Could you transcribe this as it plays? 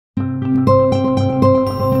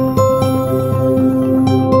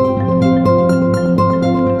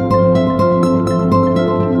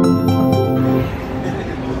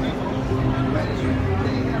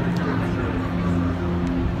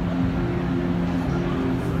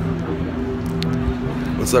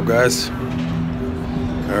What's up, guys?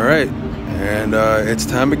 All right, and it's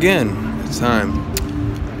time again. It's time.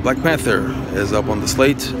 Black Panther is up on the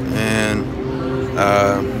slate, and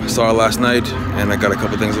I saw it last night, and I got a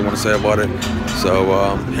couple things I want to say about it.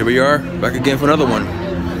 So here we are, back again for another one.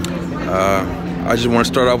 I just want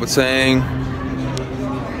to start off with saying,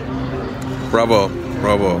 bravo,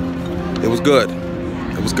 bravo. It was good.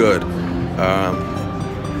 It was good.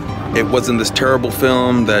 It wasn't this terrible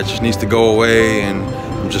film that just needs to go away, and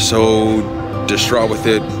I'm just so distraught with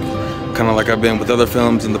it, kind of like I've been with other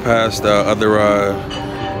films in the past, other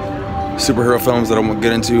superhero films that I won't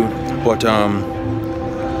get into. But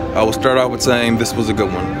I will start out with saying this was a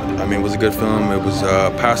good one. I mean, it was a good film. It was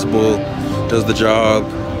passable, does the job,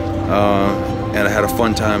 and I had a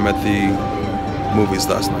fun time at the movies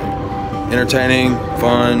last night. Entertaining,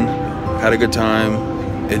 fun, had a good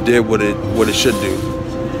time. It did what it should do.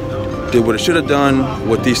 Did what it should have done,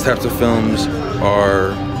 what these types of films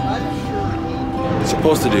are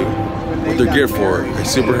supposed to do, what they're geared for, a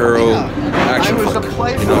superhero action flick,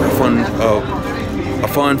 you know, a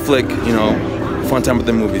fun flick, you know, fun time with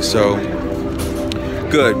the movie. So,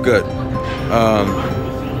 good.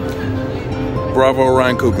 Bravo,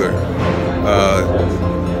 Ryan Coogler.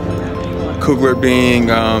 Coogler being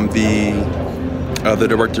the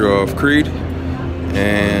director of Creed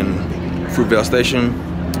and Fruitvale Station.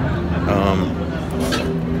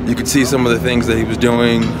 You could see some of the things that he was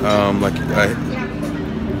doing, like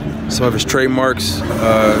some of his trademarks,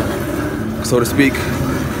 so to speak.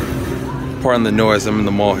 Pardon the noise, I'm in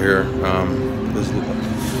the mall here. There's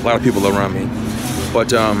a lot of people around me.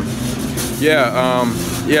 But yeah,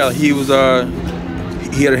 he was,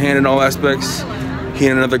 he had a hand in all aspects. He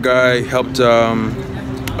and another guy helped, they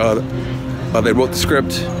wrote the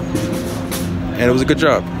script, and it was a good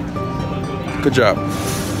job. Good job.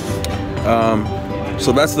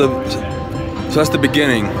 So that's the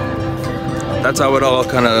beginning. That's how it all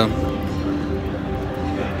kind of.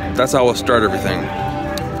 That's how I'll start everything.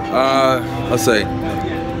 Let's say,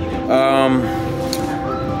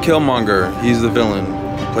 Killmonger. He's the villain,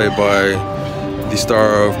 played by the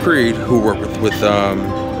star of Creed, who worked with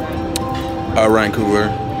Ryan Coogler,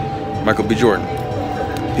 Michael B. Jordan.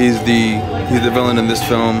 He's the villain in this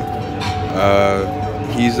film.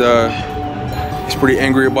 He's pretty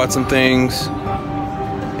angry about some things,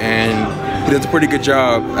 and he does a pretty good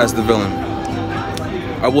job as the villain.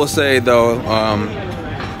 I will say though,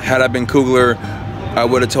 had I been Coogler, I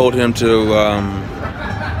would have told him to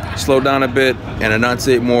slow down a bit and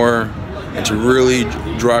enunciate more, and to really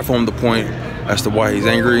drive home the point as to why he's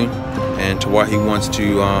angry and to why he wants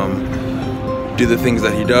to do the things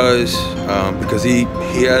that he does, because he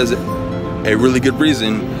has a really good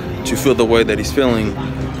reason to feel the way that he's feeling.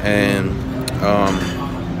 And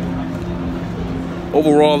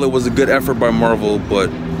overall, it was a good effort by Marvel, but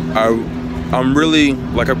I'm really,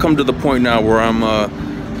 like, I've come to the point now where I'm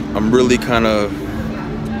really kind of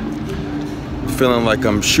feeling like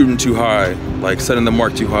I'm shooting too high, like setting the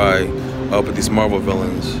mark too high up with these Marvel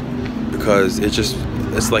villains, because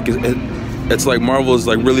it's like Marvel is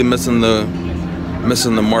like really missing the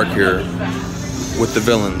mark here with the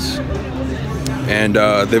villains, and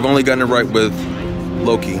they've only gotten it right with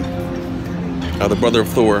Loki, the brother of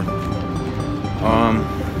Thor.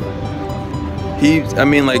 I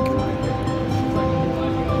mean, like,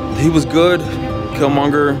 he was good,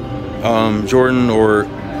 Killmonger, Jordan, or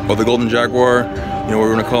the Golden Jaguar, you know what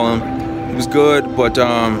we're gonna call him. He was good, but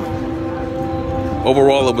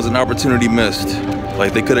overall it was an opportunity missed.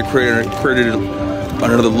 Like, they could have created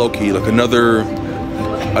another Loki, like another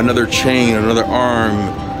chain, another arm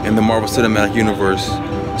in the Marvel Cinematic Universe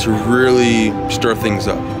to really stir things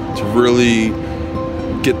up, to really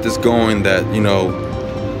get this going, that, you know,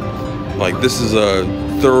 like, this is a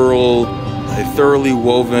thoroughly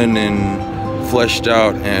woven and fleshed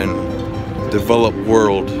out and developed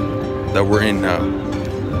world that we're in now.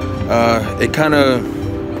 It kind of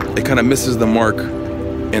misses the mark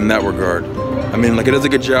in that regard. I mean, like, it does a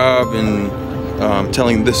good job in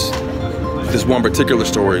telling this one particular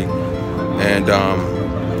story, and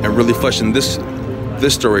really fleshing this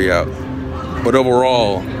story out. But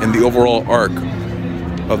overall, in the overall arc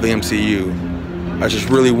of the MCU, I just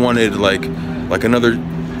really wanted like another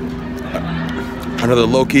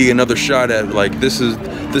Loki, another shot at, like, this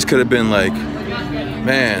could have been like,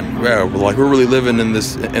 man, wow, like, we're really living in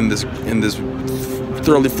this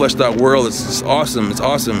thoroughly fleshed out world. It's awesome. It's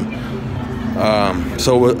awesome.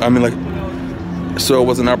 So I mean, like, so it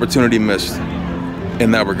was an opportunity missed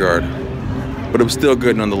in that regard, but it was still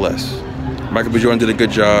good nonetheless. Michael B. Jordan did a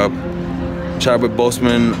good job. Chadwick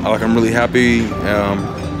Boseman, like, I'm really happy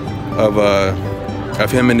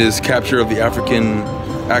of him and his capture of the African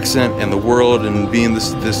accent and the world, and being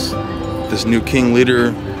this new king leader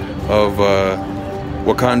of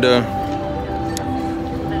Wakanda.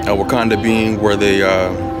 Wakanda being where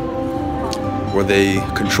they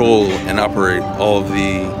control and operate all of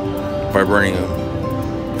the vibranium,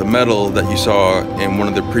 the metal that you saw in one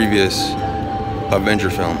of the previous Avenger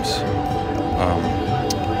films.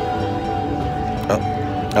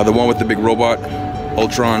 The one with the big robot,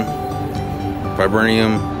 Ultron,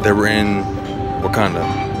 vibranium, they were in Wakanda.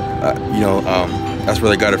 That's where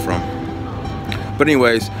they got it from. But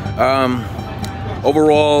anyways,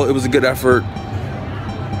 overall, it was a good effort.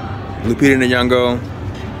 Lupita Nyong'o,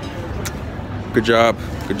 good job.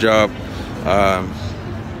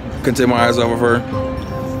 Couldn't take my eyes off of her.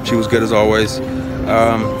 She was good as always.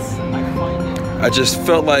 I just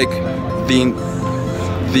felt like the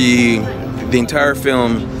entire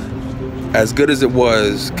film, as good as it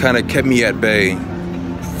was, kind of kept me at bay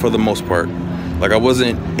for the most part. Like, I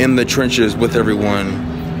wasn't in the trenches with everyone,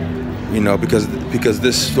 because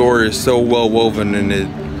this story is so well woven and it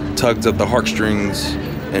tugs at the heartstrings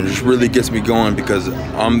and just really gets me going, because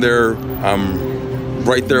I'm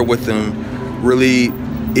right there with them, really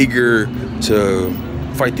eager to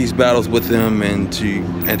fight these battles with them and to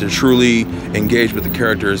truly engage with the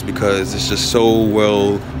characters, because it's just so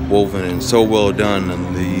well woven and so well done,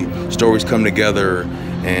 and the stories come together,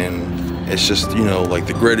 and it's just, like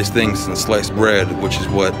the greatest thing since sliced bread, which is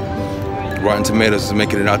what Rotten Tomatoes is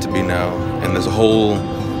making it out to be now. And there's a whole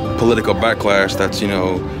political backlash that's,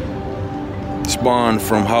 spawned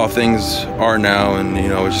from how things are now, and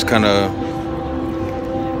it's just kind of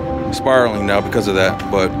spiraling now because of that.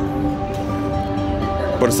 But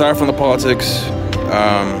aside from the politics,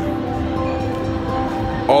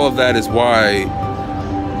 all of that is why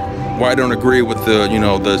I don't agree with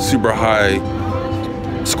the super high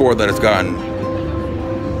score that it's gotten.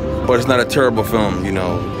 But it's not a terrible film,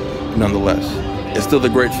 nonetheless. It's still a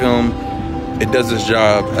great film. It does its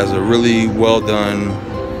job as a really well done,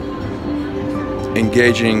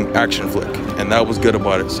 engaging action flick, and that was good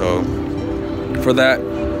about it. So for that,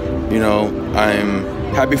 I'm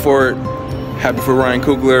happy for it. Happy for Ryan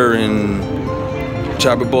Coogler and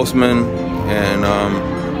Chadwick Boseman, and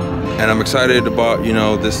I'm excited about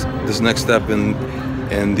this next step in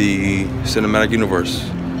the cinematic universe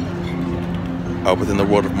within the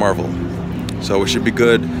world of Marvel. So it should be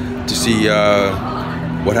good to see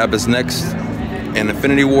what happens next in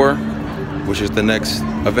Infinity War, which is the next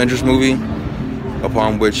Avengers movie,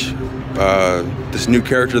 upon which this new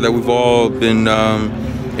character that we've all been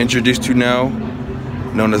introduced to now,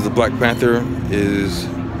 known as the Black Panther, is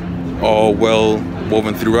all well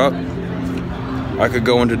woven throughout. I could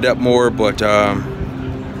go into depth more, but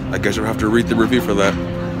I guess you'll have to read the review for that.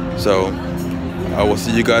 So I will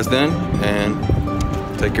see you guys then, and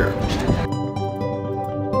take care.